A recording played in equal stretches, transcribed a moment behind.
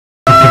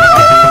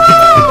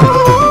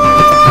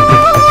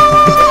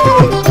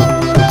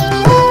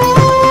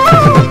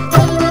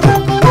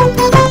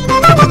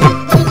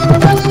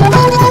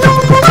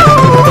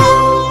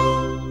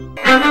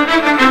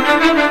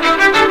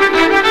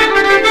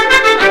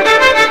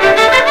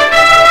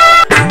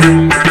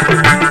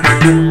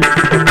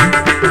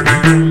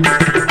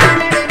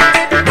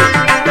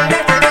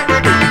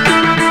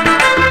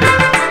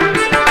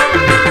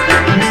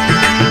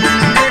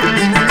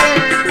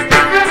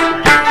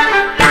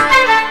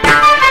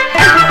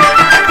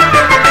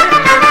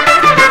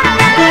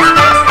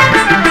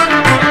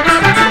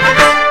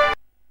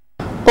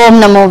ఓం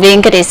నమో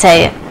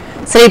వెంకటేశాయ.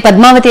 శ్రీ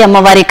పద్మావతి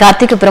అమ్మవారి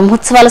కార్తీక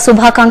బ్రహ్మోత్సవాల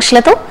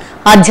శుభాకాంక్షలతో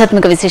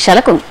ఆధ్యాత్మిక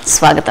విశేషాలకు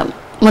స్వాగతం.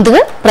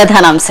 ముందుగా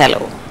ప్రధానాంశాలు.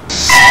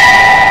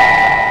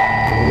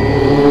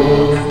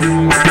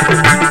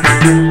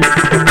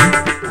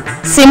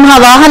 సింహ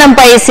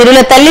వాహనంపై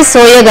సిరుల తల్లి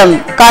సోయగం.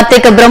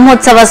 కార్తీక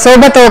బ్రహ్మోత్సవ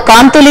శోభతో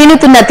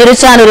కాంతులీనుతున్న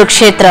తిరుచానూరు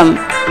క్షేత్రం.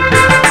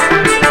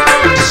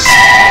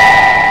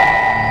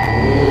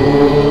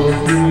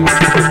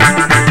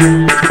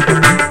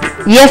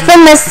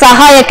 ఎఫ్ఎంఎస్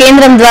సహాయ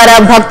కేంద్రం ద్వారా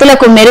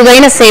భక్తులకు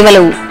మెరుగైన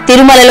సేవలు.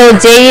 తిరుమలలో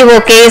జేఈఓ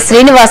కె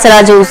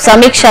శ్రీనివాసరాజు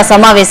సమీక్షా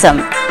సమావేశం.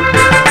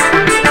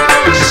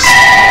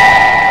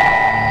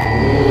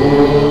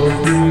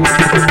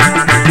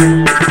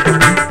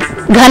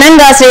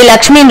 ఘనంగా శ్రీ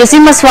లక్ష్మీ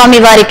నృసింహస్వామి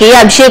వారికి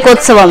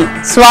అభిషేకోత్సవం.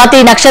 స్వాతి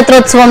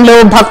నక్షత్రోత్సవంలో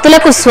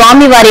భక్తులకు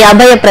స్వామివారి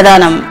అభయ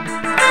ప్రదానం.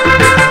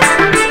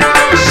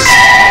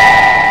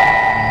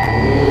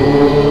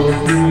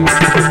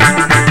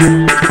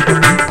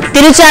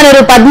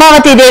 తిరుచానూరు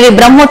పద్మావతి దేవి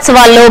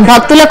బ్రహ్మోత్సవాల్లో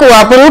భక్తులకు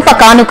అపురూప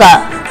కానుక.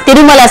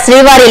 తిరుమల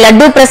శ్రీవారి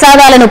లడ్డూ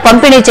ప్రసాదాలను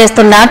పంపిణీ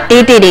చేస్తున్న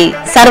టీటీడీ.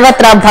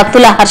 సర్వత్రా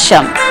భక్తుల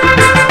హర్షం.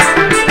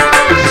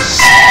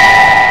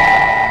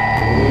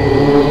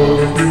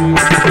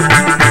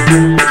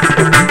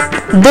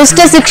 దుష్ట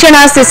శిక్షణ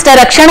శిష్ట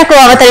రక్షణకు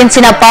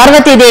అవతరించిన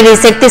పార్వతీదేవి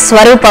శక్తి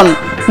స్వరూపం.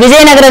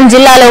 విజయనగరం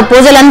జిల్లాలో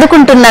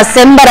పూజలందుకుంటున్న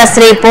శంబర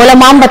శ్రీ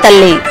పోలమాంబ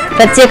తల్లి.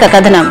 ప్రత్యేక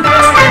కథనం.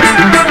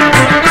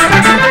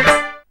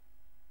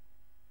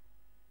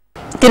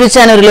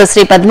 తిరుచానూరులో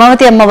శ్రీ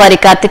పద్మావతి అమ్మవారి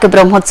కార్తీక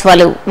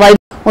బ్రహ్మోత్సవాలు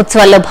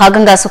ఉత్సవాల్లో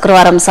భాగంగా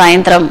శుక్రవారం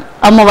సాయంత్రం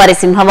అమ్మవారి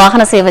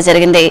సింహవాహన సేవ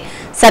జరిగింది.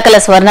 సకల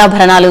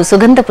స్వర్ణాభరణాలు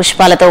సుగంధ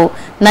పుష్పాలతో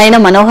నయన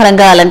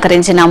మనోహరంగా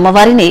అలంకరించిన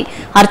అమ్మవారిని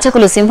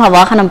అర్చకులు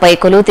సింహవాహనంపై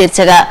కొలువు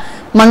తీర్చగా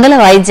మంగళ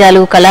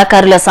వాయిద్యాలు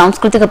కళాకారుల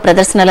సాంస్కృతిక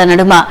ప్రదర్శనల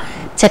నడుమ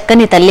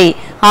చక్కని తల్లి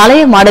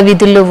ఆలయ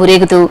మాడవీధుల్లో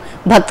ఊరేగుతూ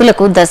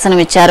భక్తులకు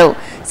దర్శనమిచ్చారు.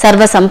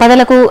 సర్వ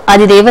సంపదలకు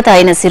అధిదేవత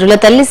అయిన సిరుల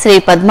తల్లి శ్రీ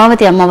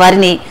పద్మావతి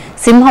అమ్మవారిని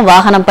సింహ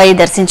వాహనంపై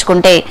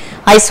దర్శించుకుంటే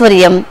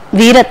ఐశ్వర్యం,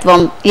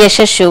 వీరత్వం,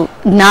 యశస్సు,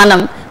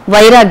 జ్ఞానం,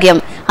 వైరాగ్యం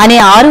అనే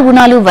 6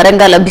 గుణాలు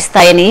వరంగా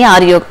లభిస్తాయని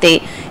ఆర్యోక్తి.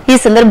 ఈ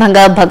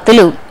సందర్భంగా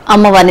భక్తులు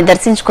అమ్మవారిని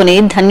దర్శించుకుని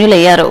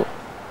ధన్యులయ్యారు.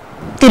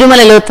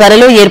 తిరుమలలో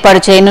త్వరలో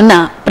ఏర్పాటు చేయనున్న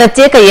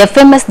ప్రత్యేక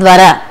ఎఫ్ఎంఎస్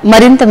ద్వారా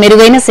మరింత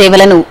మెరుగైన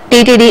సేవలను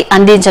TTD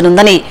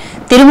అందించనుందని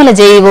Tirumala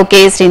JEO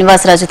K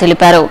Srinivasaraju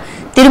తెలిపారు.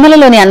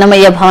 తిరుమలలోని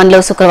అన్నమయ్య భవన్లో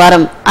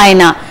శుక్రవారం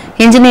ఆయన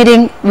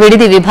ఇంజనీరింగ్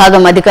విడిది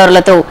విభాగం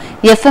అధికారులతో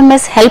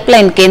ఎఫ్ఎంఎస్ హెల్ప్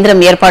లైన్ కేంద్రం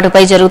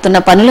ఏర్పాటుపై జరుగుతున్న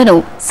పనులను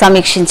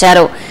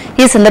సమీక్షించారు.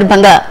 ఈ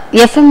సందర్భంగా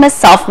ఎఫ్ఎంఎస్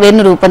సాఫ్ట్వేర్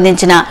ను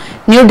రూపొందించిన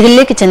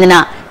న్యూఢిల్లీకి చెందిన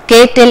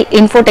కేటెల్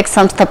ఇన్ఫోటెక్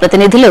సంస్థ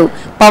ప్రతినిధులు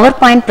పవర్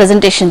పాయింట్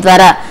ప్రెజెంటేషన్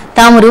ద్వారా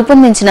తాము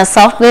రూపొందించిన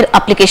సాఫ్ట్వేర్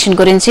అప్లికేషన్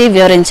గురించి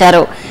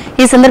వివరించారు.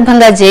 ఈ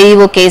సందర్భంగా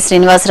జేఈఓ కె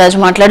శ్రీనివాసరాజు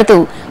మాట్లాడుతూ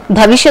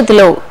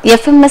భవిష్యత్తులో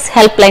ఎఫ్ఎంఎస్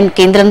హెల్ప్ లైన్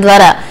కేంద్రం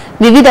ద్వారా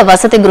వివిధ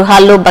వసతి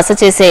గృహాల్లో బస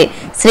చేసే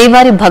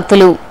శ్రీవారి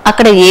భక్తులు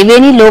అక్కడ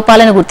ఏవేనీ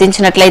లోపాలను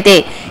గుర్తించినట్లయితే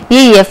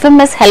ఈ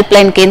ఎఫ్ఎంఎస్ హెల్ప్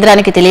లైన్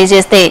కేంద్రానికి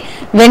తెలియజేస్తే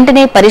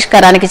వెంటనే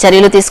పరిష్కారానికి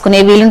చర్యలు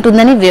తీసుకునే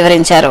వీలుంటుందని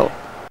వివరించారు.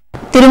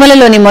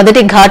 తిరుమలలోని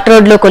మొదటి ఘాట్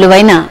రోడ్లో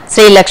కొలువైన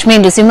శ్రీ లక్ష్మీ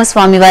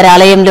నృసింహస్వామివారి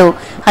ఆలయంలో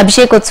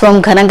అభిషేకోత్సవం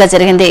ఘనంగా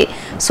జరిగింది.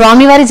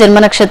 స్వామివారి జన్మ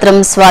నక్షత్రం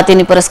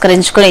స్వాతిని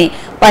పురస్కరించుకుని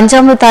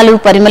పంచామృతాలు,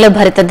 పరిమళ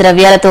భరిత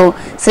ద్రవ్యాలతో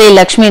శ్రీ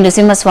లక్ష్మీ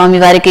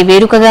నృసింహస్వామివారికి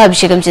వేడుకగా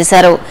అభిషేకం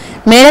చేశారు.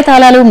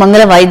 మేళతాళాలు,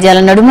 మంగళ వాయిద్యాల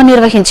నడుమ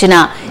నిర్వహించిన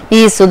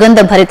ఈ సుగంధ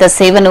భరిత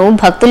సేవను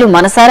భక్తులు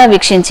మనసారా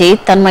వీక్షించి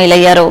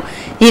తన్మయులయ్యారు.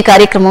 ఈ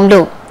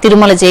కార్యక్రమంలో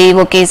తిరుమల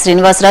జేఈఓ కె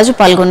శ్రీనివాసరాజు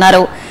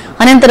పాల్గొన్నారు.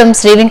 అనంతరం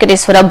శ్రీ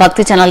వెంకటేశ్వర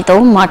భక్తి ఛానల్తో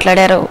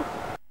మాట్లాడారు.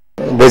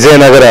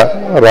 విజయనగర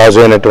రాజు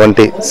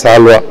అయినటువంటి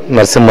సాల్వ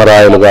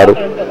నరసింహరాయలు గారు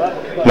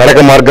నడక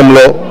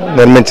మార్గంలో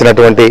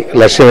నిర్మించినటువంటి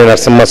లక్ష్మీ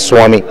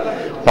నరసింహస్వామి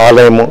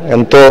ఆలయము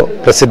ఎంతో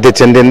ప్రసిద్ధి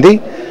చెందింది,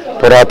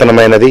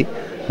 పురాతనమైనది.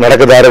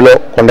 నడకదారిలో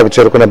కొండకు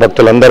చేరుకునే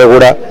భక్తులందరూ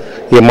కూడా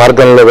ఈ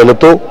మార్గంలో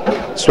వెళుతూ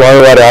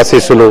స్వామివారి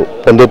ఆశీస్సులు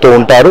పొందుతూ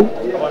ఉంటారు.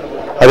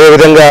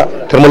 అదేవిధంగా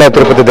తిరుమల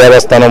తిరుపతి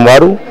దేవస్థానం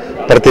వారు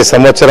ప్రతి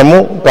సంవత్సరము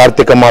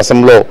కార్తీక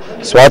మాసంలో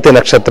స్వాతి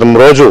నక్షత్రం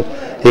రోజు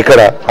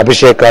ఇక్కడ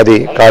అభిషేకాది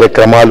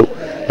కార్యక్రమాలు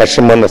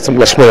లక్ష్మీ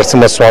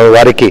నరసింహస్వామి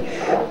వారికి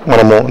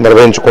మనము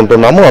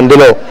నిర్వహించుకుంటున్నాము.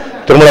 అందులో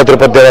తిరుమల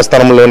తిరుపతి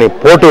దేవస్థానంలోని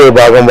పోటు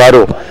విభాగం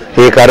వారు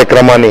ఈ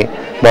కార్యక్రమాన్ని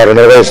వారు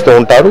నిర్వహిస్తూ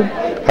ఉంటారు.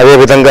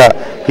 అదేవిధంగా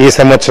ఈ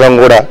సంవత్సరం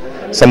కూడా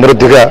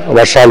సమృద్ధిగా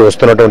వర్షాలు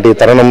వస్తున్నటువంటి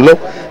తరుణంలో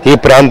ఈ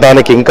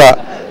ప్రాంతానికి ఇంకా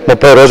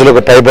 30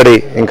 రోజులకు పైబడి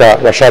ఇంకా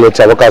వర్షాలు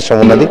వచ్చే అవకాశం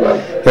ఉన్నది.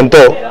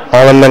 ఎంతో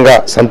ఆనందంగా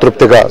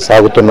సంతృప్తిగా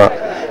సాగుతున్న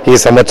ఈ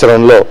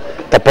సంవత్సరంలో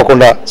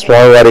తప్పకుండా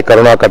స్వామివారి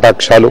కరుణా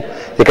కటాక్షాలు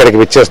ఇక్కడికి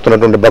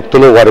విచ్చేస్తున్నటువంటి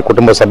భక్తులు, వారి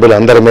కుటుంబ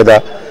సభ్యులందరి మీద,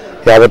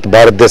 యావత్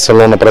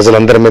భారతదేశంలో ఉన్న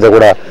ప్రజలందరి మీద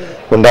కూడా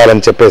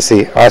ఉండాలని చెప్పేసి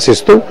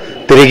ఆశిస్తూ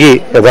తిరిగి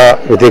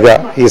యథావిధిగా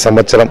ఈ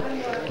సంవత్సరం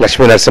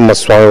లక్ష్మీ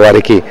నరసింహస్వామి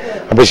వారికి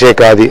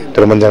అభిషేకాది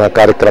తిరుమంజన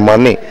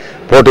కార్యక్రమాన్ని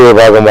పోటీ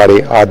విభాగం వారి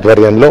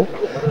ఆధ్వర్యంలో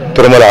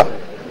తిరుమల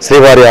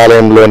శ్రీవారి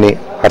ఆలయంలోని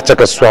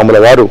అర్చక స్వాముల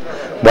వారు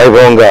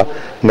వైభవంగా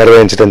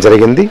నిర్వహించడం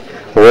జరిగింది.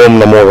 ఓం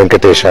నమో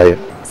వెంకటేశాయ.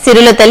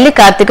 సిరుల తల్లి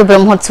కార్తీక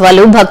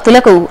బ్రహ్మోత్సవాలు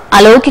భక్తులకు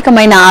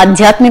అలౌకికమైన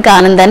ఆధ్యాత్మిక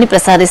ఆనందాన్ని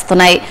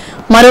ప్రసాదిస్తున్నాయి.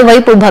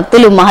 మరోవైపు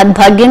భక్తులు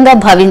మహద్భాగ్యంగా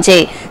భావించే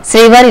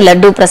శ్రీవారి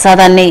లడ్డూ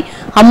ప్రసాదాన్ని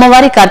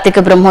అమ్మవారి కార్తీక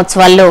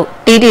బ్రహ్మోత్సవాల్లో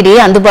టీటీడీ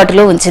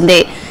అందుబాటులో ఉంచింది.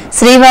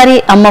 శ్రీవారి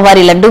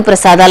అమ్మవారి లడ్డూ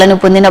ప్రసాదాలను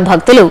పొందిన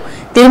భక్తులు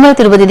తిరుమల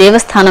తిరుపతి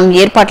దేవస్థానం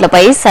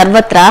ఏర్పాట్లపై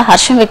సర్వత్రా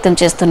హర్షం వ్యక్తం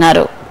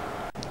చేస్తున్నారు.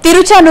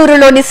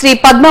 తిరుచానూరులోని శ్రీ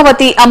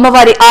పద్మావతి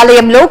అమ్మవారి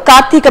ఆలయంలో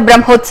కార్తీక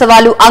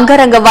బ్రహ్మోత్సవాలు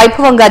అంగరంగ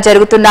వైభవంగా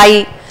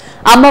జరుగుతున్నాయి.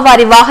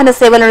 అమ్మవారి వాహన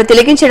సేవలను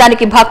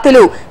తిలకించడానికి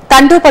భక్తులు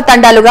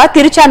తండోపతండాలుగా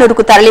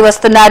తిరుచానూరుకు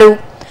తరలివస్తున్నారు.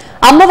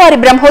 అమ్మవారి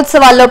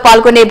బ్రహ్మోత్సవాల్లో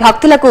పాల్గొనే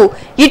భక్తులకు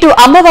ఇటు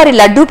అమ్మవారి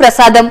లడ్డూ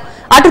ప్రసాదం,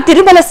 అటు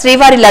తిరుమల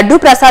శ్రీవారి లడ్డూ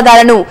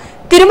ప్రసాదాలను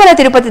తిరుమల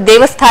తిరుపతి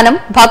దేవస్థానం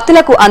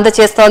భక్తులకు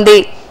అందజేస్తోంది.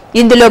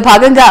 ఇందులో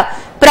భాగంగా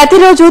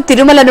ప్రతిరోజు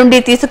తిరుమల నుండి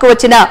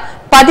తీసుకువచ్చిన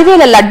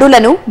 10,000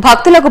 లడ్డూలను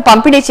భక్తులకు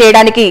పంపిణీ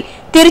చేయడానికి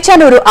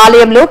తిరుచానూరు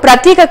ఆలయంలో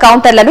ప్రత్యేక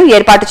కౌంటర్లను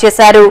ఏర్పాటు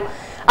చేశారు.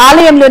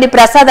 ఆలయంలోని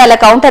ప్రసాదాల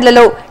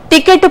కౌంటర్లలో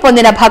టికెట్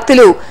పొందిన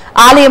భక్తులు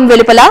ఆలయం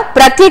వెలుపల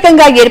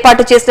ప్రత్యేకంగా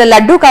ఏర్పాటు చేసిన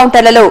లడ్డూ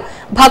కౌంటర్లలో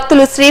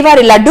భక్తులు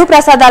శ్రీవారి లడ్డూ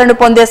ప్రసాదాలను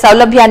పొందే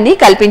సౌలభ్యాన్ని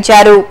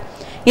కల్పించారు.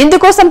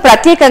 ఇందుకోసం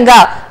ప్రత్యేకంగా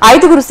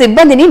 5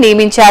 సిబ్బందిని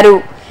నియమించారు.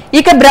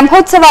 ఇక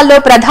బ్రహ్మోత్సవాల్లో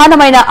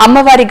ప్రధానమైన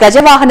అమ్మవారి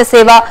గజవాహన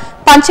సేవ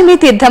పంచమీ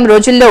తీర్థం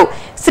రోజుల్లో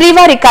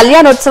శ్రీవారి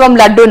కళ్యాణోత్సవం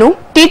లడ్డూను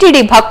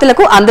టీటీడీ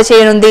భక్తులకు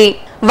అందజేయనుంది.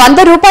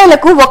 100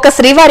 రూపాయలకు ఒక్క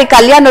శ్రీవారి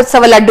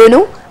కళ్యాణోత్సవ లడ్డూను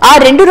ఆ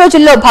 2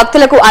 రోజుల్లో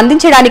భక్తులకు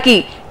అందించడానికి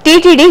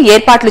టీటీడీ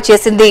ఏర్పాట్లు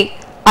చేసింది.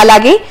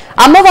 అలాగే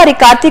అమ్మవారి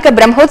కార్తీక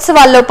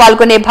బ్రహ్మోత్సవాల్లో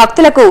పాల్గొనే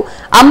భక్తులకు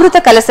అమృత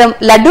కలశం,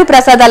 లడ్డూ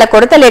ప్రసాదాల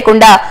కొరత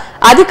లేకుండా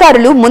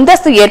అధికారులు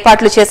ముందస్తు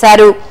ఏర్పాట్లు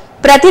చేశారు.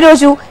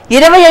 ప్రతిరోజు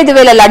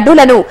 25,000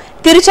 లడ్డూలను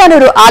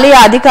తిరుచానూరు ఆలయ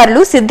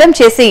అధికారులు సిద్ధం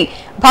చేసి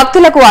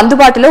భక్తులకు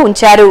అందుబాటులో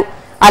ఉంచారు.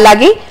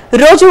 అలాగే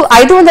రోజు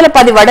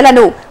 510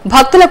 వడలను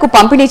భక్తులకు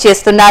పంపిణీ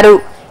చేస్తున్నారు.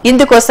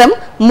 ఇందుకోసం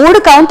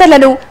 3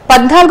 కౌంటర్లను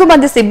 14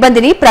 మంది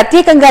సిబ్బందిని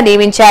ప్రత్యేకంగా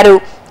నియమించారు.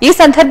 ఈ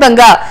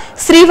సందర్భంగా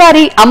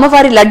శ్రీవారి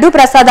అమ్మవారి లడ్డూ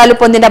ప్రసాదాలు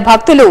పొందిన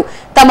భక్తులు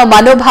తమ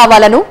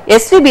మనోభావాలను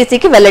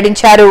SVBCకి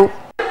వెల్లడించారు.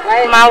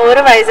 మా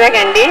ఊరు వైజాగ్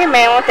అండి.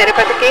 మేము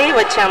తిరుపతికి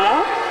వచ్చాము.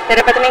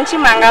 తిరుపతి నుంచి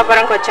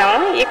మంగాపురంకి వచ్చాము.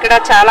 ఇక్కడ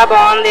చాలా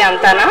బాగుంది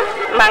అంతానా.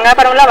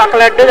 మంగాపురంలో ఒక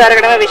లడ్డు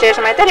దొరకడమే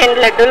విశేషం. అయితే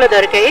 2 లడ్డూలు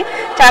దొరికాయి.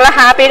 చాలా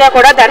హ్యాపీగా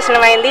కూడా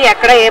దర్శనమైంది.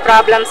 ఎక్కడ ఏ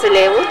ప్రాబ్లమ్స్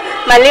లేవు.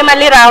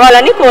 మళ్ళీ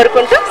రావాలని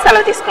కోరుకుంటూ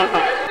సెలవు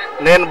తీసుకుంటాం.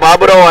 నేను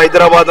బాబురావు,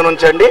 హైదరాబాద్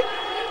నుంచి అండి.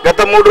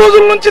 గత 3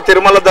 రోజుల నుంచి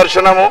తిరుమల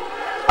దర్శనము,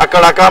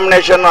 అక్కడ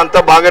అకామిడేషన్ అంతా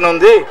బాగానే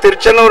ఉంది.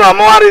 తిరుచానూరు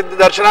అమ్మవారి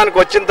దర్శనానికి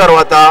వచ్చిన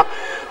తర్వాత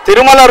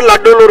తిరుమల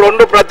లడ్డూలు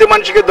 2 ప్రతి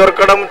మనిషికి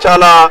దొరకడం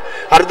చాలా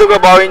అరుదుగా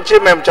భావించి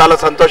మేము చాలా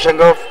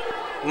సంతోషంగా,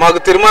 మాకు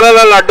తిరుమల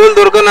లడ్డూలు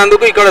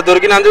దొరికినందుకు, ఇక్కడ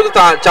దొరికినందుకు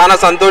చాలా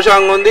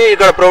సంతోషంగా ఉంది.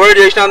 ఇక్కడ ప్రొవైడ్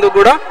చేసినందుకు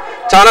కూడా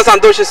చాలా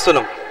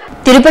సంతోషిస్తున్నాం.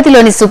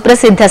 తిరుపతిలోని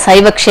సుప్రసిద్ధ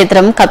శైవ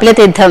క్షేత్రం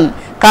కపిలతీర్థం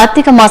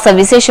కార్తీక మాస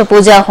విశేష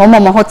పూజ హోమ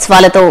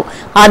మహోత్సవాలతో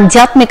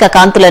ఆధ్యాత్మిక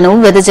కాంతులను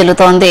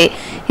వెదజల్లుతోంది.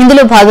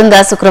 ఇందులో భాగంగా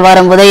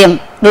శుక్రవారం ఉదయం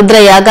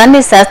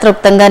రుద్రయాగాన్ని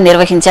శాస్త్రోక్తంగా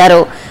నిర్వహించారు.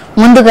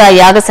 ముందుగా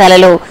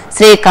యాగశాలలో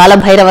శ్రీ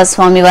కాలభైరవ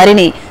స్వామి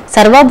వారిని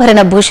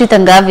సర్వాభరణ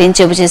భూషితంగా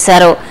వేంచేపు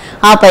చేశారు.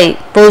 ఆపై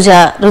పూజ,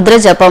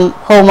 రుద్రజపం,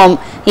 హోమం,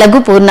 లఘు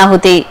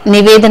పూర్ణాహుతి,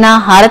 నివేదన,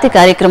 హారతి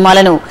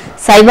కార్యక్రమాలను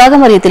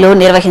శైవాగమ రీతిలో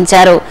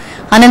నిర్వహించారు.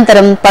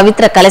 అనంతరం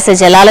పవిత్ర కలశ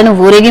జలాలను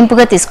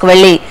ఊరేగింపుగా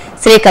తీసుకువెళ్లి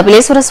శ్రీ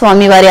కపిలేశ్వర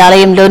స్వామివారి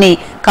ఆలయంలోని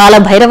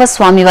కాలభైరవ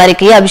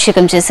స్వామివారికి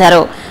అభిషేకం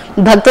చేశారు.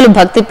 భక్తులు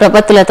భక్తి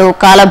ప్రపత్తులతో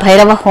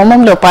కాలభైరవ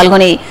హోమంలో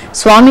పాల్గొని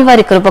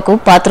స్వామివారి కృపకు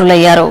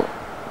పాత్రులయ్యారు.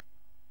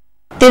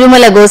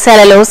 తిరుమల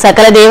గోశాలలో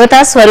సకల దేవతా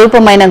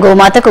స్వరూపమైన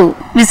గోమాతకు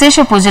విశేష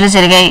పూజలు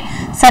జరిగాయి.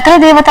 సకల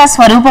దేవతా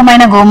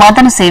స్వరూపమైన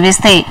గోమాతను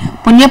సేవిస్తే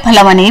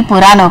పుణ్యఫలమని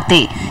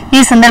పురాణోక్తి.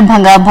 ఈ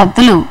సందర్భంగా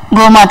భక్తులు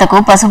గోమాతకు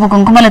పసుపు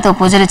కుంకుమలతో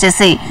పూజలు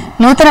చేసి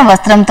నూతన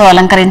వస్త్రంతో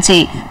అలంకరించి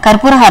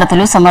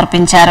కర్పూరహారతులు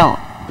సమర్పించారు.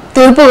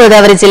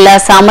 తూర్పుగోదావరి జిల్లా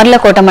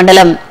సామర్లకోట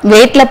మండలం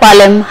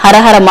వేట్లపాలెం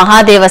హరహర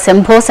మహాదేవ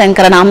శంభో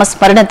శంకర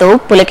నామస్మరణతో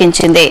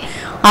పులకించింది.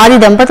 ఆది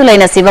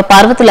దంపతులైన శివ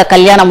పార్వతుల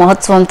కళ్యాణ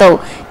మహోత్సవంతో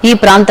ఈ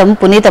ప్రాంతం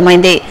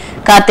పునీతమైంది.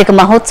 కార్తీక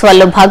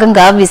మహోత్సవాల్లో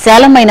భాగంగా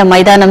విశాలమైన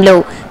మైదానంలో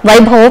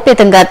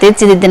వైభవోపేతంగా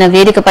తీర్చిదిద్దిన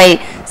వేదికపై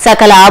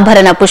సకల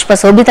ఆభరణ పుష్ప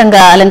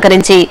శోభితంగా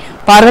అలంకరించి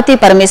పార్వతీ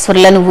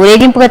పరమేశ్వరులను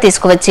ఊరేగింపుగా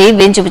తీసుకువచ్చి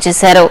వేంచుపు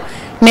చేశారు.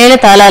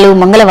 మేళతాళాలు,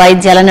 మంగళ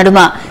వాయిద్యాల నడుమ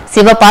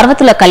శివ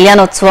పార్వతుల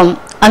కళ్యాణోత్సవం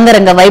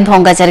అంగరంగ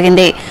వైభవంగా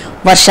జరిగింది.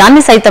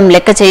 వర్షాన్ని సైతం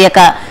లెక్క చేయక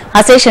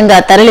అశేషంగా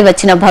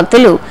తరలివచ్చిన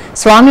భక్తులు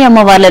స్వామి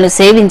అమ్మవార్లను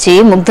సేవించి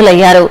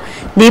ముగ్ధులయ్యారు.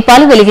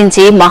 దీపాలు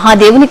వెలిగించి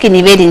మహాదేవునికి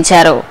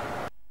నివేదించారు.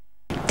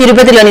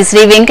 తిరుపతిలోని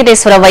శ్రీ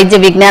వెంకటేశ్వర వైద్య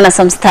విజ్ఞాన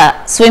సంస్థ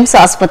స్విమ్స్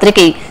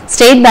ఆసుపత్రికి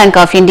స్టేట్ బ్యాంక్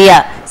ఆఫ్ ఇండియా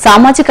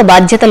సామాజిక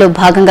బాధ్యతలో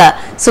భాగంగా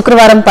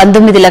శుక్రవారం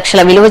 19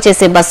 లక్షల విలువ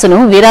చేసే బస్సును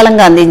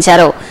విరాళంగా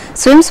అందించారు.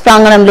 స్విమ్స్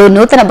ప్రాంగణంలో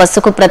నూతన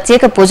బస్సుకు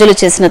ప్రత్యేక పూజలు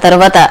చేసిన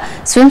తర్వాత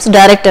స్విమ్స్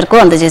డైరెక్టర్ కు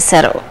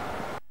అందజేశారు.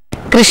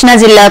 కృష్ణా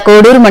జిల్లా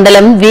కోడూరు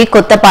మండలం వి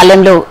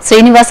కొత్తపాలెంలో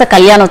శ్రీనివాస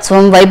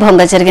కళ్యాణోత్సవం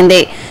వైభవంగా జరిగింది.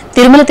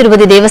 తిరుమల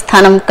తిరుపతి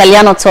దేవస్థానం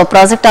కళ్యాణోత్సవ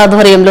ప్రాజెక్టు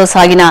ఆధ్వర్యంలో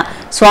సాగిన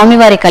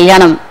స్వామివారి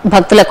కళ్యాణం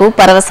భక్తులకు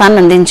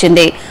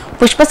పరవశాన్నందించింది.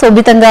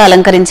 పుష్పశోభితంగా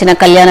అలంకరించిన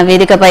కళ్యాణ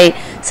వేదికపై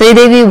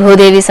శ్రీదేవి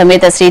భూదేవి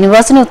సమేత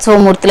శ్రీనివాసుని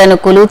ఉత్సవమూర్తులను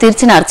కొలువు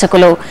తీర్చిన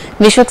అర్చకులు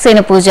విశ్వక్సేన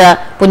పూజ,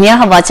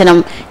 పుణ్యాహ వాచనం,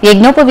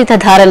 యజ్ఞోపవీత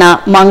ధారణ,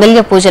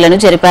 మాంగళ్య పూజలను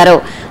జరిపారు.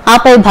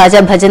 ఆపై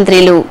భాజా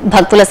భజంత్రీలు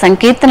భక్తుల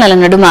సంకీర్తనల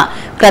నడుమ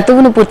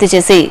క్రతువును పూర్తి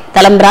చేసి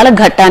తలంబ్రాల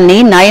ఘట్టాన్ని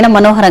నాయన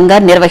మనోహరంగా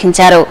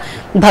నిర్వహించారు.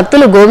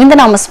 భక్తులు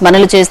గోవిందనామ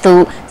స్మరణలు చేస్తూ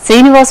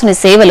శ్రీనివాసుని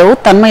సేవలో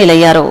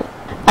తన్మయులయ్యారు.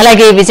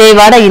 అలాగే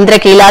విజయవాడ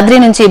ఇంద్రకీలాద్రి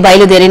నుంచి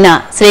బయలుదేరిన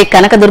శ్రీ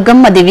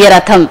కనకదుర్గమ్మ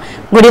దివ్యరథం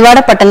గుడివాడ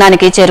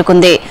పట్టణానికి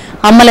చేరుకుంది.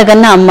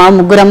 అమ్మలగన్న అమ్మ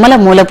ముగ్గురమ్మల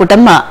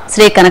మూలపుటమ్మ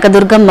శ్రీ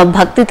కనకదుర్గమ్మ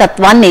భక్తి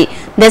తత్వాన్ని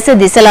దశ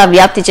దిశలా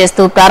వ్యాప్తి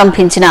చేస్తూ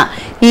ప్రారంభించిన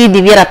ఈ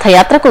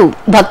దివ్యరథయాత్రకు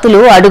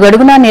భక్తులు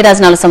అడుగడుగునా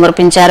నీరాజనాలు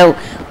సమర్పించారు.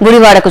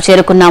 గుడివాడకు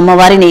చేరుకున్న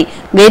అమ్మవారిని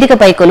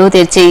వేదికపై కొలువు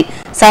తీర్చి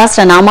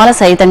సహస్రనామాల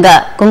సహితంగా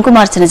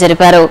కుంకుమార్చన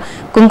జరిపారు.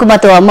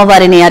 కుంకుమతో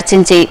అమ్మవారిని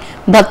అర్చించి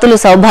భక్తులు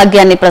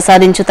సౌభాగ్యాన్ని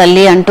ప్రసాదించు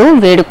తల్లి అంటూ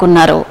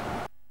వేడుకున్నారు.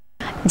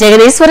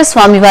 జగదీశ్వర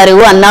స్వామివారు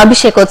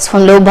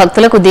అన్నాభిషేకోత్సవంలో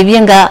భక్తులకు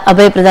దివ్యంగా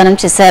అభయప్రదానం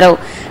చేశారు.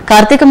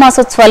 కార్తీక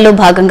మాసోత్సవాల్లో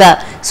భాగంగా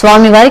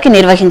స్వామివారికి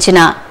నిర్వహించిన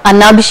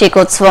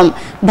అన్నాభిషేకోత్సవం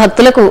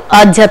భక్తులకు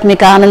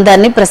ఆధ్యాత్మిక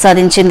ఆనందాన్ని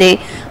ప్రసాదించింది.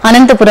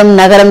 అనంతపురం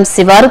నగరం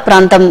శివారు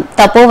ప్రాంతం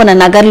తపోవన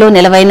నగర్లో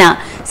నెలవైన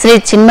శ్రీ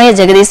చిన్మయ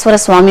జగదీశ్వర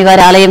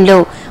స్వామివారి ఆలయంలో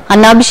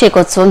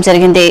అన్నాభిషేకోత్సవం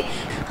జరిగింది.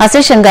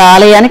 అశేషంగా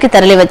ఆలయానికి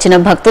తరలివచ్చిన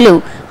భక్తులు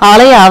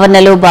ఆలయ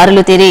ఆవరణలో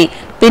బారులు తీరి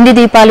పిండి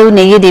దీపాలు,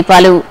 నెయ్యి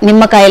దీపాలు,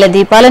 నిమ్మకాయల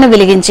దీపాలను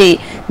వెలిగించి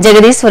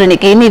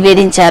జగదీశ్వరునికి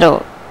నివేదించారు.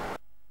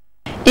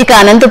 ఇక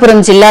అనంతపురం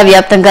జిల్లా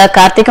వ్యాప్తంగా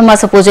కార్తీక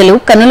మాస పూజలు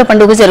కన్నుల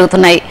పండుగ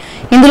జరుగుతున్నాయి.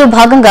 ఇందులో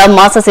భాగంగా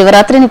మాస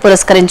శివరాత్రిని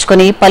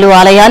పురస్కరించుకుని పలు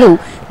ఆలయాలు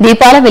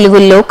దీపాల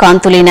వెలుగుల్లో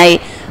కాంతులీనాయి.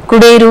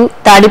 కుడేరు,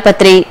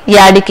 తాడిపత్రి,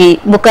 యాడికి,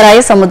 బుక్కరాయ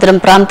సముద్రం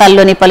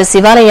ప్రాంతాల్లోని పలు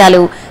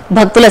శివాలయాలు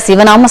భక్తుల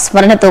శివనామ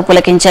స్మరణతో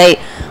పులకించాయి.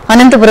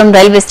 అనంతపురం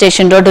రైల్వే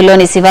స్టేషన్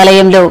రోడ్డులోని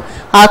శివాలయంలో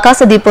ఆకాశ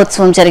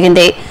దీపోత్సవం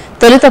జరిగింది.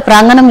 తొలుత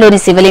ప్రాంగణంలోని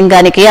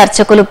శివలింగానికి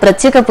అర్చకులు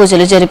ప్రత్యేక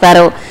పూజలు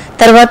జరిపారు.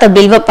 తర్వాత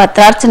బిల్వ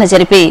పత్రార్చన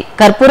జరిపి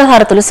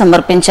కర్పూరహారతులు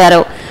సమర్పించారు.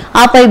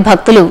 ఆపై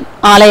భక్తులు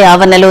ఆలయ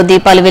ఆవరణలో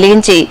దీపాలు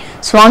వెలిగించి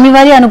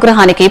స్వామివారి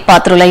అనుగ్రహానికి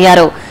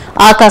పాత్రులయ్యారు.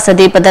 ఆకాశ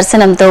దీప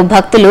దర్శనంతో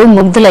భక్తులు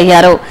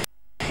ముగ్ధులయ్యారు.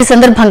 ఈ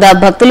సందర్భంగా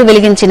భక్తులు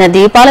వెలిగించిన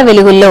దీపాల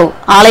వెలుగుల్లో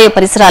ఆలయ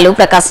పరిసరాలు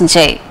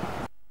ప్రకాశించాయి.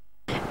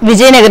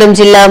 విజయనగరం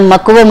జిల్లా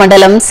మక్కువ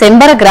మండలం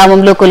శంబర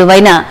గ్రామంలో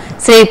కొలువైన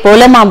శ్రీ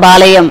పోలమాంబ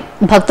ఆలయం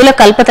భక్తుల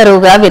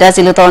కల్పతరువుగా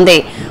విరాజిల్లుతోంది.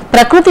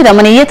 ప్రకృతి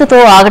రమణీయతతో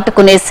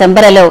ఆకట్టుకునే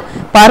శంబరలో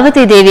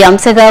పార్వతీదేవి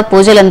అంశగా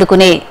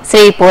పూజలందుకునే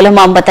శ్రీ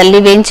పోలమాంబ తల్లి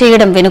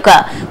వేంచేయడం వెనుక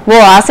ఓ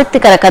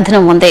ఆసక్తికర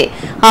కథనం ఉంది.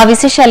 ఆ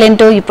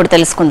విశేషాలేంటో ఇప్పుడు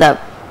తెలుసుకుందాం.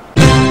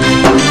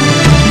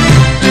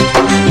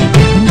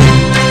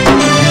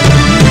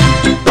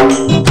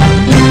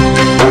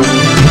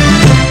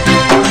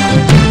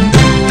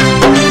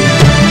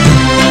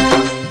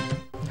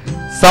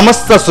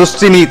 సమస్త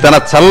సృష్టిని తన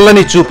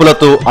చల్లని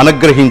చూపులతో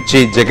అనుగ్రహించే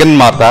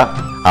జగన్మాత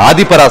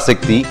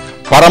ఆదిపరాశక్తి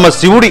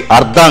పరమశివుడి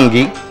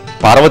అర్ధాంగి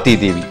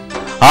పార్వతీదేవి.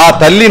 ఆ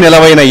తల్లి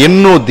నెలవైన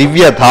ఎన్నో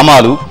దివ్య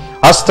ధామాలు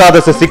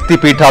అష్టాదశ శక్తి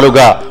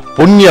పీఠాలుగా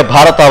పుణ్య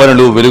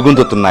భారతావనిలో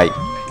వెలుగొందుతున్నాయి.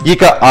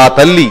 ఇక ఆ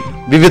తల్లి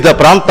వివిధ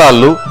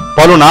ప్రాంతాల్లో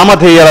పలు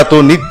నామధేయాలతో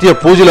నిత్య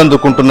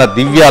పూజలందుకుంటున్న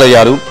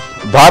దివ్యాలయాలు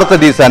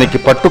భారతదేశానికి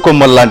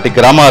పట్టుకొమ్మల్లాంటి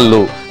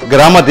గ్రామాల్లో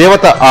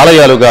గ్రామదేవత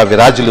ఆలయాలుగా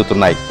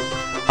విరాజిల్లుతున్నాయి.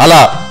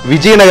 అలా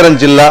విజయనగరం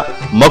జిల్లా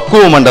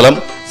మక్కువ మండలం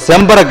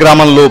శంబర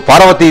గ్రామంలో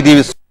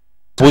పార్వతీదేవి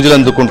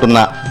పూజలందుకుంటున్న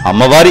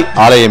అమ్మవారి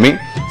ఆలయమే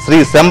శ్రీ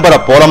శంబర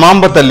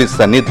పోలమాంబ తల్లి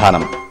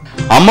సన్నిధానం.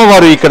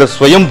 అమ్మవారు ఇక్కడ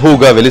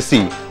స్వయంభూగా వెలిసి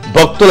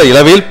భక్తుల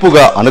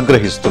ఇలవేల్పుగా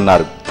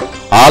అనుగ్రహిస్తున్నారు.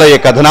 ఆలయ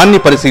కథనాన్ని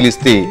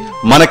పరిశీలిస్తే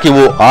మనకి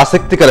ఓ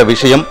ఆసక్తికర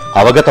విషయం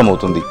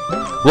అవగతమవుతుంది.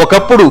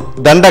 ఒకప్పుడు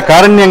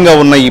దండకారణ్యంగా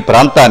ఉన్న ఈ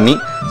ప్రాంతాన్ని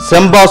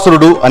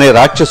శంబాసురుడు అనే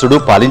రాక్షసుడు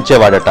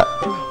పాలించేవాడట.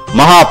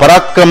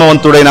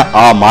 మహాపరాక్రమవంతుడైన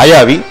ఆ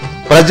మాయావి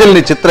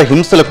ప్రజల్ని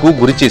చిత్రహింసలకు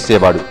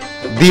గురిచేసేవాడు.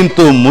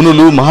 దీంతో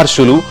మునులు,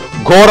 మహర్షులు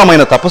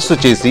ఘోరమైన తపస్సు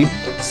చేసి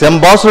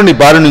శంబాసురుని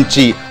బారి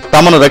నుంచి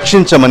తమను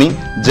రక్షించమని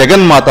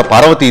జగన్మాత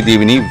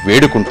పార్వతీదేవిని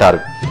వేడుకుంటారు.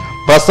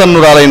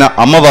 ప్రసన్నురాలైన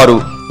అమ్మవారు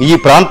ఈ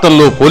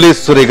ప్రాంతంలో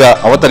పోలీసురిగా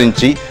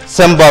అవతరించి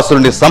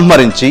శంబాసురుని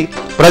సంహరించి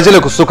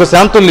ప్రజలకు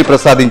సుఖశాంతుల్ని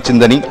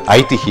ప్రసాదించిందని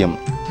ఐతిహ్యం.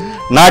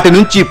 నాటి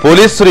నుంచి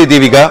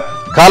పోలీశ్వరీదేవిగా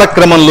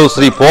కాలక్రమంలో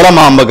శ్రీ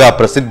పోలమాంబగా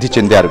ప్రసిద్ధి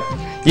చెందారు.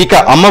 ఇక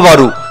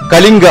అమ్మవారు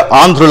కళింగ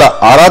ఆంధ్రుల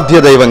ఆరాధ్య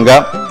దైవంగా,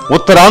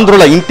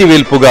 ఉత్తరాంధ్రుల ఇంటి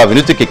వేల్పుగా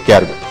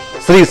వినుతికెక్కారు.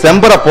 శ్రీ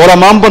శంబర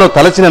పోలమాంబను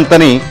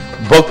తలచినంతనే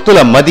భక్తుల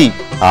మది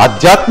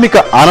ఆధ్యాత్మిక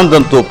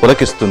ఆనందంతో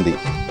పులకిస్తుంది.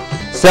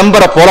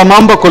 శంబర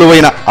పోలమాంబ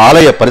కొలువైన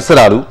ఆలయ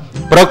పరిసరాలు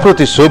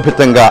ప్రకృతి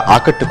శోభితంగా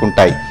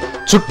ఆకట్టుకుంటాయి.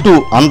 చుట్టూ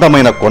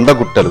అందమైన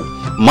కొండగుట్టలు,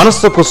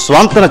 మనస్సుకు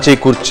స్వాంతన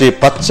చేకూర్చే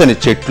పచ్చని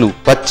చెట్లు,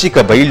 పచ్చిక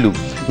బయళ్లు,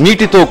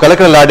 నీటితో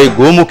కలకలలాడే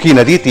గోముఖి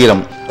నదీ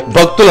తీరం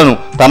భక్తులను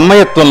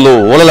తన్మయత్వంలో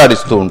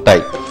ఓలలాడిస్తూ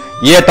ఉంటాయి.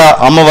 ఏటా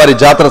అమ్మవారి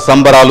జాతర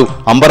సంబరాలు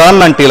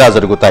అంబరాన్నంటేలా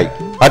జరుగుతాయి.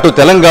 అటు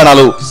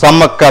తెలంగాణలో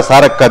సమ్మక్క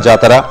సారక్క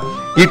జాతర,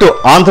 ఇటు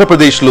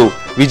ఆంధ్రప్రదేశ్లో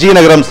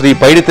విజయనగరం శ్రీ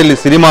పైడితల్లి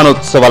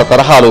సిరిమానోత్సవాల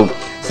తరహాలో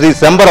శ్రీ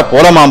శంబర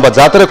పోలమాంబ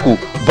జాతరకు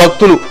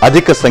భక్తులు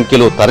అధిక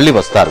సంఖ్యలో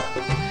తరలివస్తారు.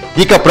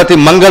 ఇక ప్రతి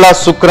మంగళ,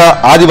 శుక్ర,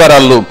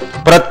 ఆదివారాల్లో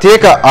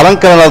ప్రత్యేక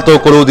అలంకరణలతో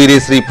కొలువుదీరే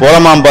శ్రీ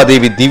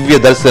పోలమాంబాదేవి దివ్య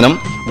దర్శనం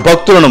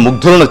భక్తులను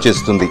ముగ్ధులను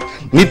చేస్తుంది.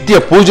 నిత్య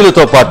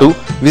పూజలతో పాటు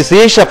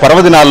విశేష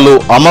పర్వదినాల్లో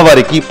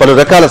అమ్మవారికి పలు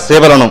రకాల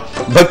సేవలను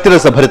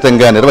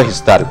భక్తిరసభరితంగా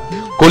నిర్వహిస్తారు.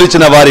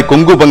 కొలిచిన వారి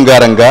కొంగు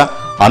బంగారంగా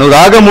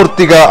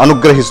అనురాగమూర్తిగా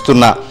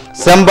అనుగ్రహిస్తున్న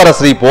శంబర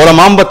శ్రీ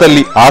పోలమాంబ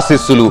తల్లి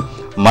ఆశీస్సులు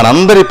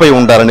మనందరిపై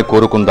ఉండాలని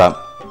కోరుకుందాం.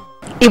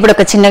 ఇప్పుడు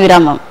ఒక చిన్న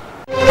విరామం.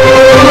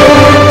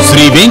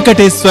 శ్రీ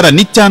వెంకటేశ్వర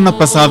నిత్యాన్న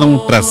ప్రసాదం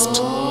ట్రస్ట్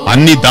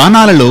అన్ని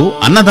దానాలలో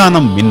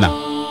అన్నదానం మిన్న.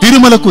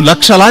 తిరుమలకు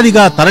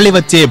లక్షలాదిగా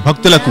తరలివచ్చే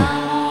భక్తులకు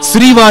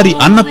శ్రీవారి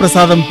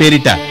అన్నప్రసాదం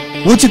పేరిట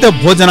ఉచిత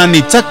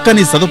భోజనాన్ని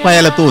చక్కని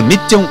సదుపాయాలతో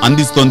నిత్యం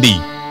అందిస్తోంది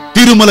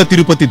తిరుమల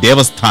తిరుపతి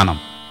దేవస్థానం.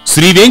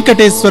 శ్రీ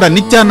వెంకటేశ్వర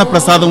నిత్యాన్న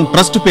ప్రసాదం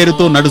ట్రస్ట్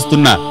పేరుతో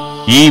నడుస్తున్న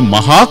ఈ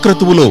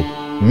మహాక్రతువులో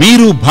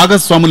మీరు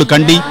భాగస్వాములు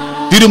కండి,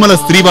 తిరుమల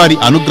శ్రీవారి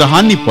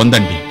అనుగ్రహాన్ని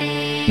పొందండి.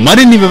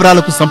 మరిన్ని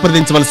వివరాలకు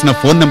సంప్రదించవలసిన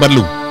ఫోన్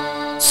నంబర్లు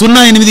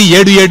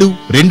 087722777777,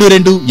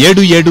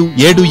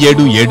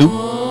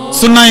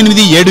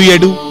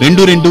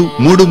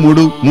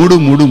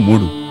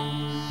 087722333333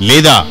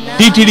 లేదా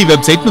టీటీడీ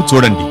వెబ్సైట్ ను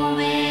చూడండి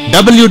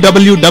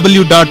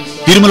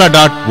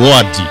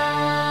www.tirumala.org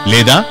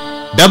లేదా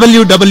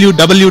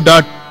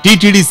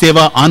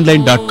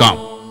www.ttdsevaonline.com.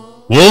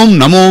 ఓం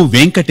నమో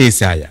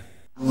వెంకటేశాయ.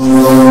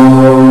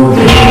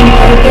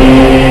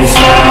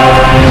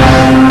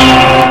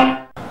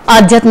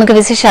 ఆధ్యాత్మిక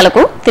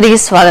విశేషాలకు తిరిగి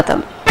స్వాగతం.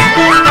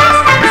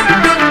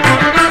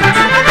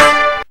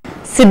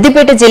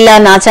 సిద్దిపేట జిల్లా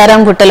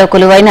నాచారంగుట్టలో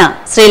కొలువైన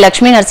శ్రీ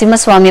లక్ష్మీ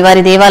నరసింహస్వామి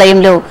వారి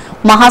దేవాలయంలో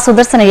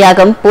మహాసుదర్శన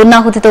యాగం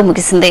పూర్ణాహుతితో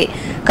ముగిసింది.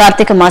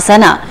 కార్తీక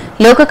మాసాన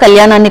లోక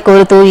కళ్యాణాన్ని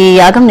కోరుతూ ఈ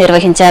యాగం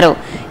నిర్వహించారు.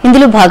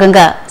 ఇందులో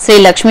భాగంగా శ్రీ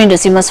లక్ష్మీ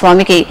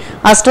నరసింహస్వామికి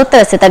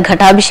అష్టోత్తర శత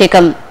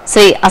ఘటాభిషేకం,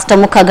 శ్రీ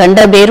అష్టముఖ గండ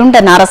బేరుండ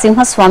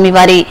నారసింహస్వామి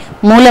వారి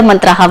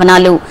మూలమంత్ర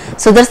హవనాలు,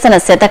 సుదర్శన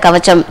శత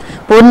కవచం,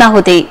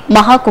 పూర్ణాహుతి,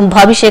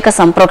 మహాకుంభాభిషేక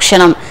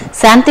సంప్రోక్షణం,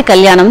 శాంతి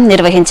కళ్యాణం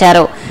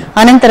నిర్వహించారు.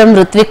 అనంతరం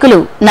ఋత్విక్కులు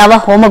నవ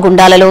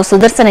హోమగుండాలలో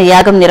సుదర్శన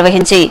యాగం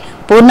నిర్వహించి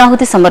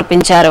పూర్ణాహుతి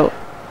సమర్పించారు.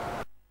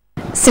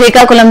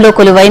 శ్రీకాకుళంలో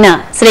కొలువైన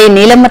శ్రీ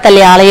నీలమ్మ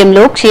తల్లి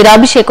ఆలయంలో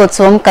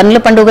క్షీరాభిషేకోత్సవం కన్నుల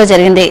పండుగ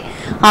జరిగింది.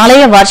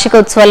 ఆలయ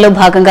వార్షికోత్సవాల్లో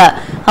భాగంగా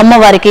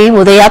అమ్మవారికి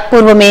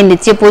ఉదయాత్పూర్వమే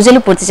నిత్య పూజలు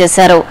పూర్తి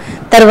చేశారు.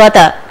 తరువాత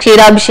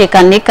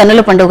క్షీరాభిషేకాన్ని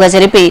కన్నుల పండుగ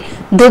జరిపి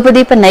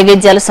ధూపదీప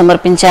నైవేద్యాలు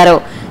సమర్పించారు.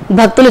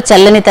 భక్తులు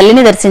చల్లని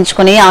తల్లిని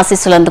దర్శించుకుని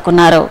ఆశీస్సులు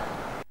అందుకున్నారు.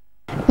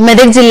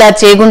 మెదక్ జిల్లా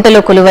చేగుంటలో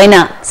కొలువైన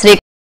శ్రీ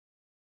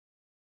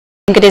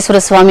వెంకటేశ్వర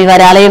స్వామి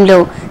వారి ఆలయంలో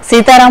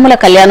సీతారాముల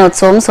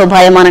కళ్యాణోత్సవం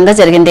శోభాయమానంగా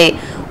జరిగింది.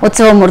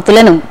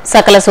 ఉత్సవమూర్తులను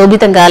సకల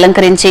శోభితంగా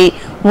అలంకరించి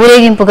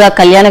ఊరేగింపుగా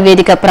కళ్యాణ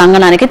వేదిక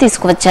ప్రాంగణానికి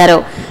తీసుకువచ్చారు.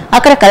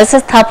 అక్కడ కలశ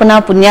స్థాపన,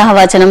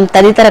 పుణ్యాహవాచనం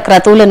తదితర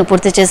క్రతువులను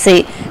పూర్తి చేసి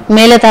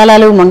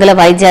మేళతాళాలు, మంగళ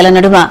వాయిద్యాల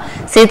నడుమ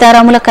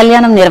సీతారాముల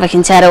కళ్యాణం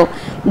నిర్వహించారు.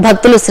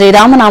 భక్తులు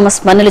శ్రీరామనామ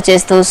స్మరణలు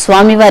చేస్తూ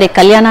స్వామివారి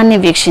కళ్యాణాన్ని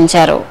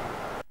వీక్షించారు.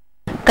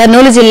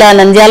 కర్నూలు జిల్లా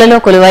నంద్యాలలో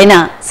కొలువైన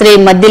శ్రీ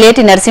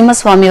మద్దిలేటి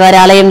నరసింహస్వామి వారి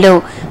ఆలయంలో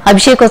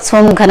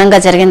అభిషేకోత్సవం ఘనంగా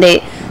జరిగింది.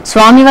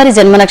 స్వామివారి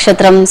జన్మ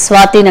నక్షత్రం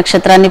స్వాతి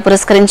నక్షత్రాన్ని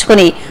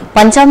పురస్కరించుకుని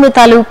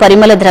పంచామృతాలు,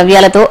 పరిమళ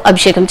ద్రవ్యాలతో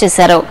అభిషేకం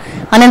చేశారు.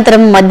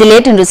 అనంతరం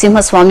మద్దిలేటి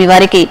నృసింహస్వామి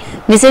వారికి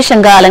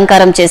విశేషంగా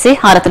అలంకారం చేసి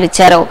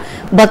హారతులిచ్చారు.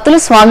 భక్తులు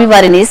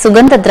స్వామివారిని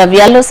సుగంధ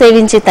ద్రవ్యాల్లో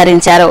సేవించి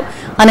తరించారు.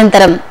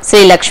 అనంతరం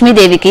శ్రీ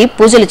లక్ష్మీదేవికి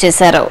పూజలు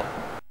చేశారు.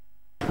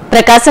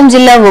 ప్రకాశం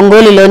జిల్లా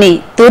ఒంగోలులోని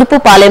తూర్పు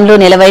పాలెంలో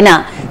నిలవైన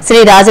శ్రీ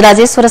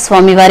రాజరాజేశ్వర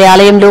స్వామి వారి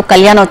ఆలయంలో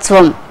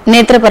కళ్యాణోత్సవం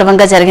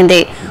నేత్రపర్వంగా జరిగింది.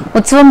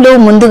 ఉత్సవంలో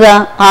ముందుగా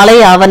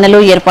ఆలయ ఆవరణలో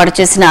ఏర్పాటు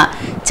చేసిన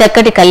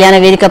చక్కటి కళ్యాణ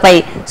వేదికపై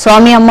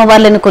స్వామి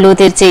అమ్మవార్లను కొలువు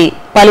తీర్చి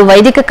పలు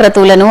వైదిక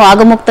క్రతువులను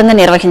ఆగముక్తంగా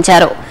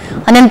నిర్వహించారు.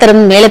 అనంతరం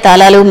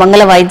మేళతాళాలు,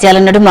 మంగళ వాయిద్యాల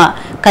నడుమ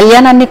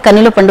కళ్యాణాన్ని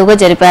కన్నుల పండుగ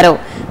జరిపారు.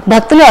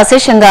 భక్తులు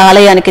అశేషంగా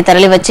ఆలయానికి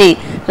తరలివచ్చి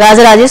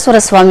రాజరాజేశ్వర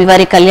స్వామి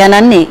వారి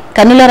కళ్యాణాన్ని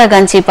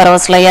కన్నులరగాంచి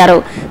పరవశులయ్యారు.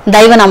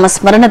 దైవనామ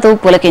స్మరణతో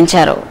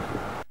పులకించారు.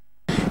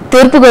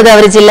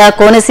 తూర్పుగోదావరి జిల్లా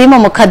కోనసీమ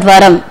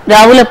ముఖద్వారం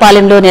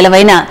రావులపాలెంలో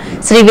నిలవైన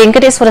శ్రీ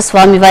వెంకటేశ్వర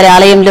స్వామి వారి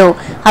ఆలయంలో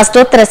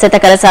అష్టోత్తర శత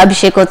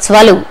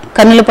కలశాభిషేకోత్సవాలు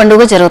కన్నుల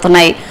పండుగ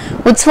జరుగుతున్నాయి.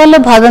 ఉత్సవాల్లో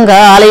భాగంగా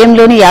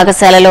ఆలయంలోని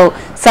యాగశాలలో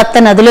సప్త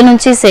నదుల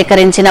నుంచి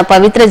సేకరించిన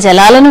పవిత్ర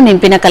జలాలను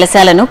నింపిన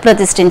కలశాలను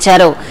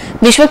ప్రతిష్ఠించారు.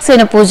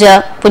 విశ్వక్సేన పూజ,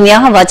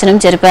 పుణ్యాహ వాచనం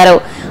జరిపారు.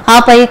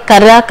 ఆపై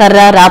కర్ర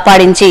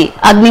రాపాడించి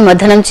అగ్ని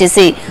మథనం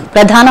చేసి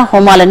ప్రధాన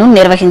హోమాలను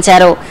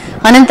నిర్వహించారు.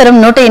 అనంతరం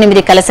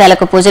 108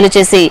 కలశాలకు పూజలు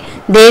చేసి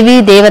దేవీ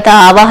దేవత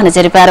ఆవాహన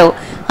జరిపారు.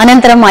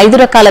 అనంతరం 5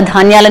 రకాల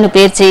ధాన్యాలను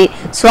పేర్చి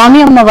స్వామి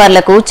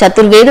అమ్మవార్లకు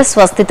చతుర్వేద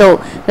స్వస్తితో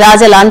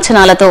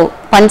రాజలాంఛనాలతో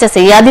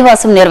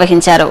పంచశయ్యాదివాసం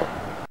నిర్వహించారు.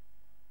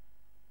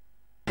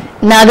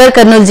 నాగర్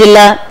కర్నూలు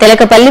జిల్లా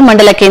తెలకపల్లి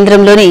మండల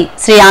కేంద్రంలోని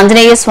శ్రీ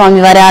ఆంజనేయ స్వామి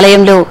వారి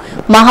ఆలయంలో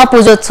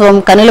మహాపూజోత్సవం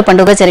కన్నుల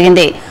పండుగ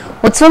జరిగింది.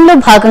 ఉత్సవంలో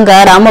భాగంగా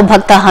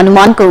రామభక్త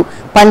హనుమాన్ కు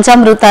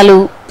పంచామృతాలు,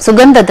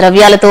 సుగంధ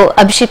ద్రవ్యాలతో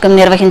అభిషేకం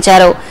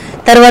నిర్వహించారు.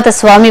 తరువాత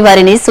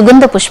స్వామివారిని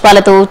సుగంధ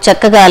పుష్పాలతో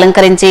చక్కగా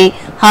అలంకరించి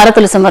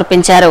హారతులు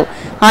సమర్పించారు.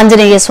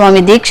 ఆంజనేయ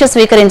స్వామి దీక్ష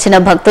స్వీకరించిన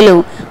భక్తులు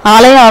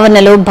ఆలయ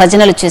ఆవరణలో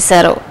భజనలు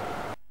చేశారు.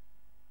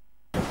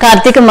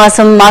 కార్తీక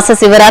మాసం మాస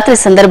శివరాత్రి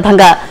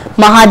సందర్భంగా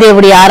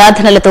మహాదేవుడి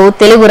ఆరాధనలతో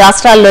తెలుగు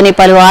రాష్ట్రాల్లోని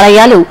పలు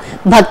ఆలయాలు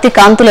భక్తి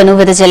కాంతులను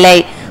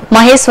వెదజల్లాయి.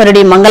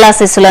 మహేశ్వరుడి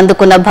మంగళాశీస్సులు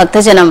అందుకున్న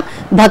భక్తజనం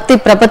భక్తి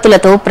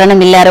ప్రపత్తులతో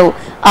ప్రణమిల్లారు.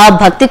 ఆ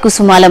భక్తి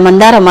కుసుమాల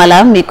మందారమాల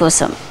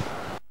మీకోసం.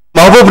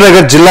 మహబూబ్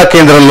నగర్ జిల్లా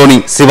కేంద్రంలోని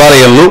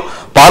శివాలయంలో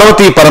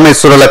పార్వతీ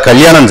పరమేశ్వరుల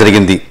కళ్యాణం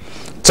జరిగింది.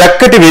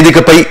 చక్కటి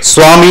వేదికపై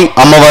స్వామి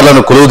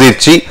అమ్మవార్లను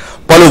కొలువుదీర్చి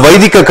పలు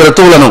వైదిక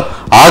క్రతువులను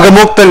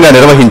ఆగమోక్తంగా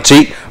నిర్వహించి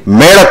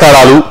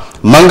మేళతాళాలు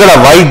మంగళ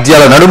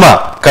వాయిద్యాల నడుమ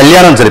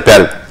కళ్యాణం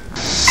జరిపారు.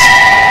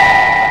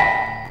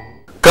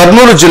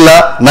 కర్నూలు జిల్లా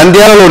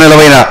నంద్యాలలో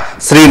నెలవైన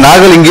శ్రీ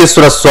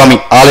నాగలింగేశ్వర స్వామి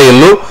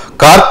ఆలయంలో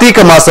కార్తీక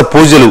మాస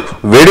పూజలు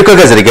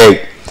వేడుకగా జరిగాయి.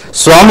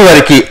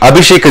 స్వామివారికి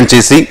అభిషేకం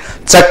చేసి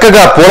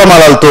చక్కగా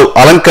పూలమాలలతో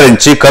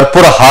అలంకరించి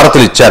కర్పూర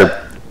హారతులిచ్చారు.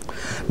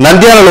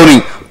 నంద్యాలలోని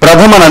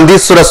ప్రథమ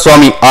నందీశ్వర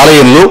స్వామి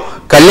ఆలయంలో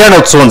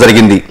కళ్యాణోత్సవం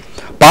జరిగింది.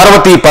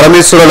 పార్వతీ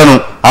పరమేశ్వరులను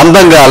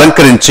అందంగా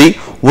అలంకరించి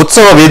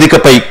ఉత్సవ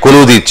వేదికపై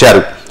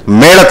కొలువుదీర్చారు.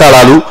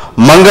 మేళతాళాలు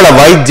మంగళ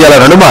వాయిద్యాల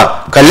నడుమ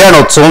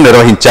కళ్యాణోత్సవం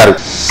నిర్వహించారు.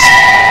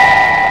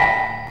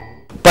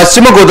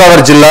 పశ్చిమ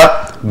గోదావరి జిల్లా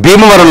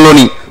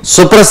భీమవరంలోని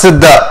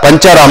సుప్రసిద్ధ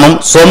పంచారామం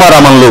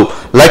సోమారామంలో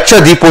లక్ష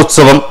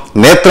దీపోత్సవం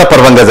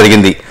నేత్రపర్వంగా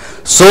జరిగింది.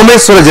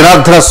 సోమేశ్వర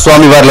జనార్దన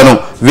స్వామి వార్లను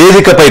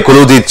వేదికపై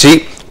కొలువుదీర్చి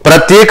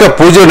ప్రత్యేక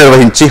పూజలు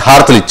నిర్వహించి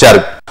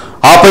హారతులిచ్చారు.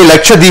 ఆపై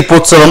లక్ష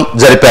దీపోత్సవం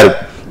జరిపారు.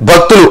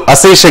 భక్తులు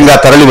అశేషంగా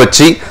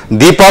తరలివచ్చి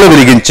దీపాలు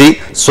వెలిగించి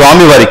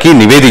స్వామివారికి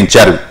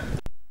నివేదించారు.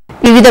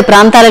 వివిధ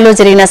ప్రాంతాలలో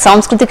జరిగిన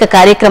సాంస్కృతిక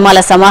కార్యక్రమాల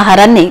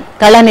సమాహారాన్ని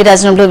కళా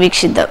నీరాజనంలో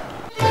వీక్షిద్దాం.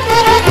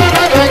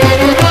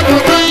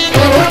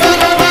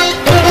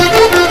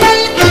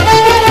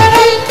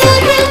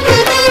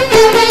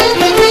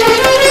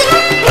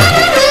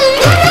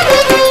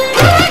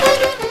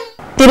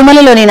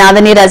 తిరుమలలోని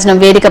నాదనీరాజనం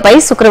వేదికపై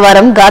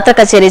శుక్రవారం గాత్ర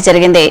కచేరీ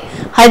జరిగింది.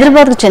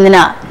 హైదరాబాద్కు చెందిన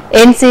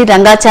ఎన్సి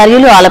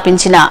రంగాచార్యులు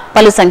ఆలపించిన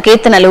పలు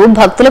సంకీర్తనలు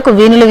భక్తులకు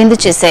వీణులు విందు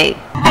చేశాయి.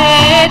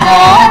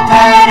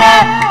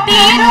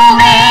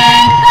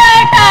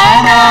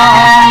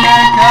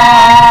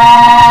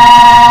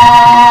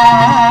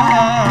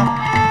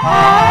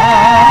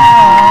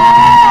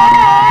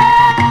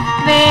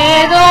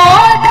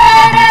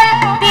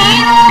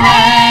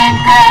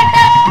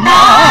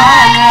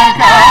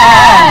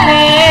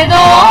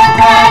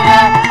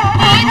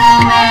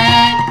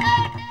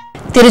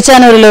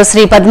 తిరుచానూరులో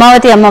శ్రీ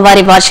పద్మావతి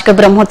అమ్మవారి వార్షిక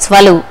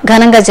బ్రహ్మోత్సవాలు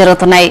ఘనంగా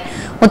జరుగుతున్నాయి.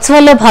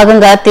 ఉత్సవాల్లో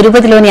భాగంగా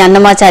తిరుపతిలోని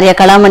అన్నమాచార్య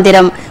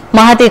కళామందిరం,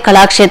 మహతి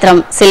కళాక్షేత్రం,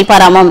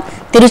 శిల్పారామం,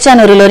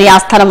 తిరుచానూరులోని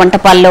ఆస్థాన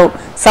మంటపాల్లో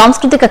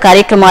సాంస్కృతిక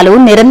కార్యక్రమాలు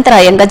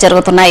నిరంతరాయంగా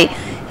జరుగుతున్నాయి.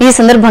 ఈ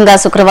సందర్భంగా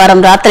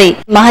శుక్రవారం రాత్రి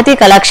మహతి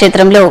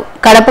కళాక్షేత్రంలో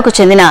కడపకు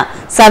చెందిన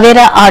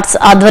సవేరా ఆర్ట్స్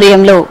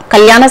ఆధ్వర్యంలో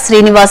కళ్యాణ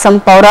శ్రీనివాసం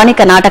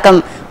పౌరాణిక నాటకం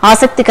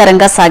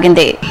ఆసక్తికరంగా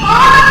సాగింది.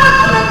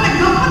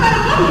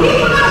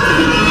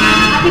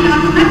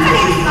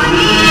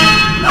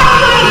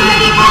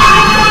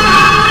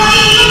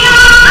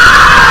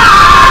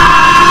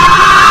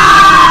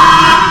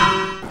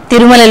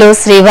 తిరుమలలో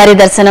శ్రీవారి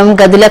దర్శనం,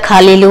 గదుల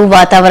ఖాళీలు,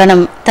 వాతావరణం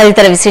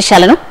తదితర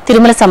విశేషాలను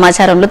తిరుమల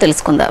సమాచారంలో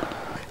తెలుసుకుందాం.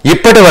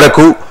 ఇప్పటి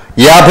వరకు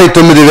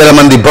 59,000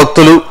 మంది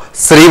భక్తులు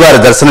శ్రీవారి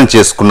దర్శనం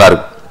చేసుకున్నారు.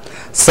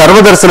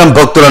 సర్వదర్శనం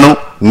భక్తులను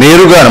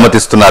నేరుగా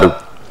అనుమతిస్తున్నారు.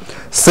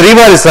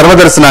 శ్రీవారి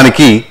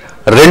సర్వదర్శనానికి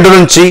 2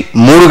 నుంచి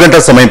 3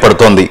 గంటల సమయం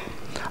పడుతోంది.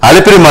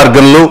 అలిపిరి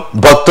మార్గంలో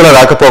భక్తుల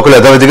రాకపోకలు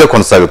యథావిధిగా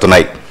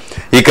కొనసాగుతున్నాయి.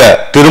 ఇక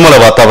తిరుమల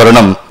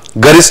వాతావరణం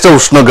గరిష్ట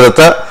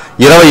ఉష్ణోగ్రత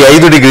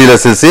 25 డిగ్రీల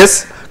సెల్సియస్,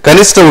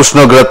 కనిష్ట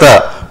ఉష్ణోగ్రత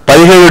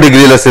 17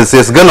 డిగ్రీల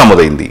సెల్సియస్ గా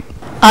నమోదైంది.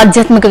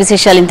 ఆధ్యాత్మిక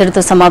విశేషాలు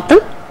ఇంతటితో సమాప్తం.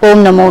 ఓం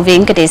నమో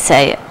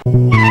వెంకటేశాయ.